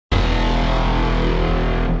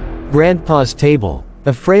Grandpa's table.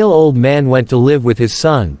 A frail old man went to live with his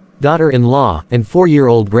son, daughter-in-law, and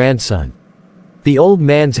 4-year-old grandson. The old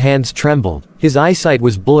man's hands trembled, his eyesight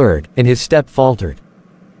was blurred, and his step faltered.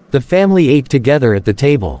 The family ate together at the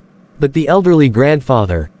table. But the elderly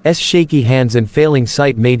grandfather's shaky hands and failing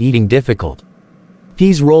sight made eating difficult.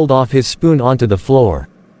 Peas rolled off his spoon onto the floor.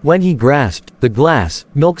 When he grasped the glass,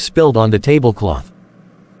 milk spilled on the tablecloth.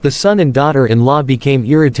 The son and daughter-in-law became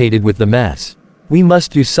irritated with the mess. "We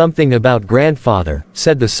must do something about grandfather,"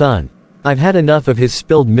 said the son. "I've had enough of his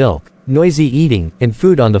spilled milk, noisy eating, and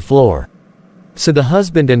food on the floor." So the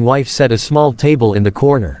husband and wife set a small table in the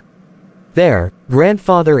corner. There,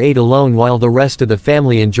 grandfather ate alone while the rest of the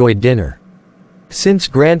family enjoyed dinner. Since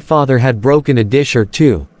grandfather had broken a dish or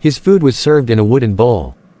two, his food was served in a wooden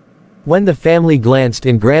bowl. When the family glanced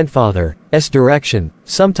in grandfather's direction,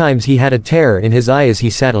 sometimes he had a terror in his eye as he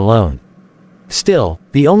sat alone. Still,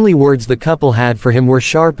 the only words the couple had for him were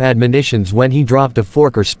sharp admonitions when he dropped a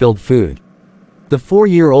fork or spilled food. The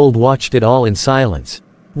 4-year-old watched it all in silence.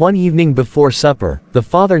 One evening before supper, the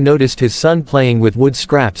father noticed his son playing with wood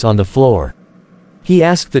scraps on the floor. He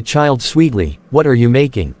asked the child sweetly, "What are you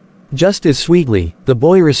making?" Just as sweetly, the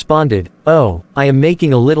boy responded, "Oh, I am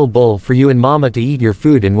making a little bowl for you and mama to eat your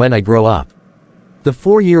food in when I grow up." The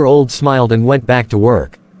 4-year-old smiled and went back to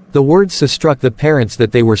work. The words so struck the parents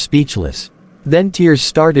that they were speechless. Then tears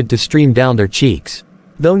started to stream down their cheeks.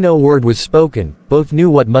 Though no word was spoken, both knew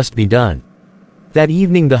what must be done. That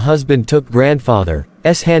evening the husband took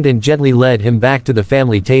grandfather's hand and gently led him back to the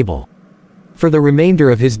family table. For the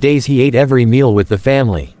remainder of his days he ate every meal with the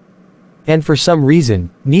family. And for some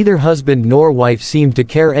reason, neither husband nor wife seemed to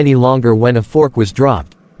care any longer when a fork was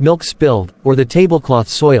dropped, milk spilled, or the tablecloth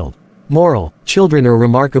soiled. Moral: children are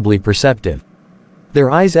remarkably perceptive. Their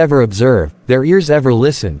eyes ever observe, their ears ever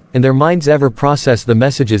listen, and their minds ever process the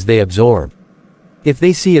messages they absorb. If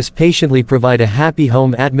they see us patiently provide a happy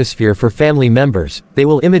home atmosphere for family members, they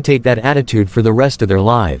will imitate that attitude for the rest of their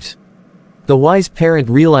lives. The wise parent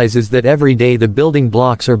realizes that every day the building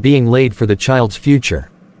blocks are being laid for the child's future.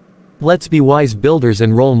 Let's be wise builders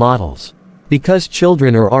and role models. Because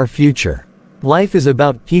children are our future. Life is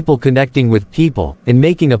about people connecting with people, and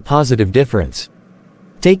making a positive difference.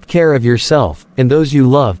 Take care of yourself, and those you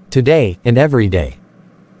love, today, and every day.